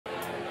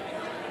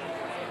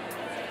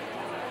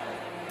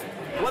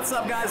What's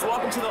up, guys?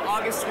 Welcome to the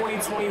August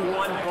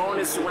 2021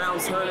 bonus round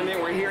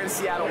tournament. We're here in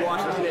Seattle,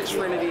 Washington at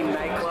Trinity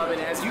nightclub,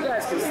 and as you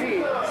guys can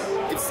see,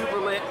 it's super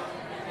lit.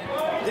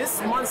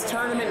 This month's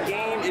tournament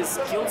game is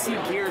Guilty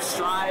Gear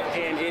Strive,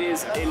 and it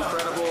is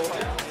incredible.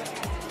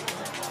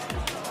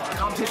 The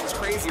competition's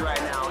crazy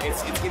right now.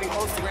 It's getting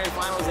close to grand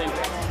finals, and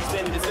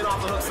it's been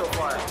off the hook so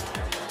far.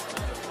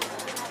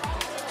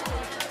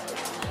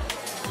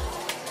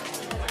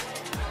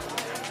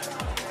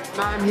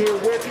 I'm here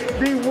with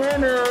the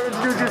winner.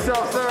 Introduce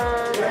yourself,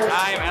 sir.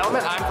 I'm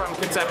Element. I'm from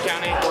Kitsap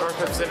County, Puerto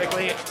Rico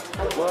specifically.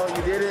 Well,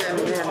 you did it,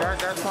 and man,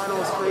 that final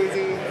was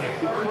crazy.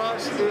 You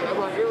crushed it.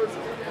 Like, it was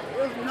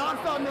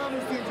non-stop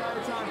nervous the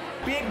entire time.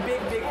 Big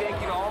thank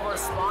you to all of our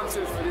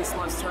sponsors for this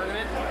month's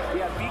tournament.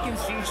 We have Beacons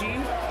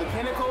GG, the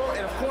Pinnacle,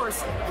 and of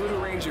course,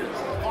 Voodoo Ranger.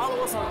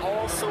 Follow us on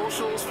all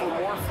socials for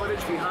more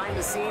footage behind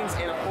the scenes,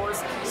 and of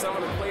course, some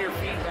of the player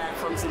feedback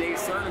from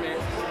today's tournament.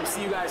 We'll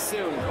see you guys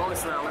soon.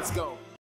 Bonus round, let's go.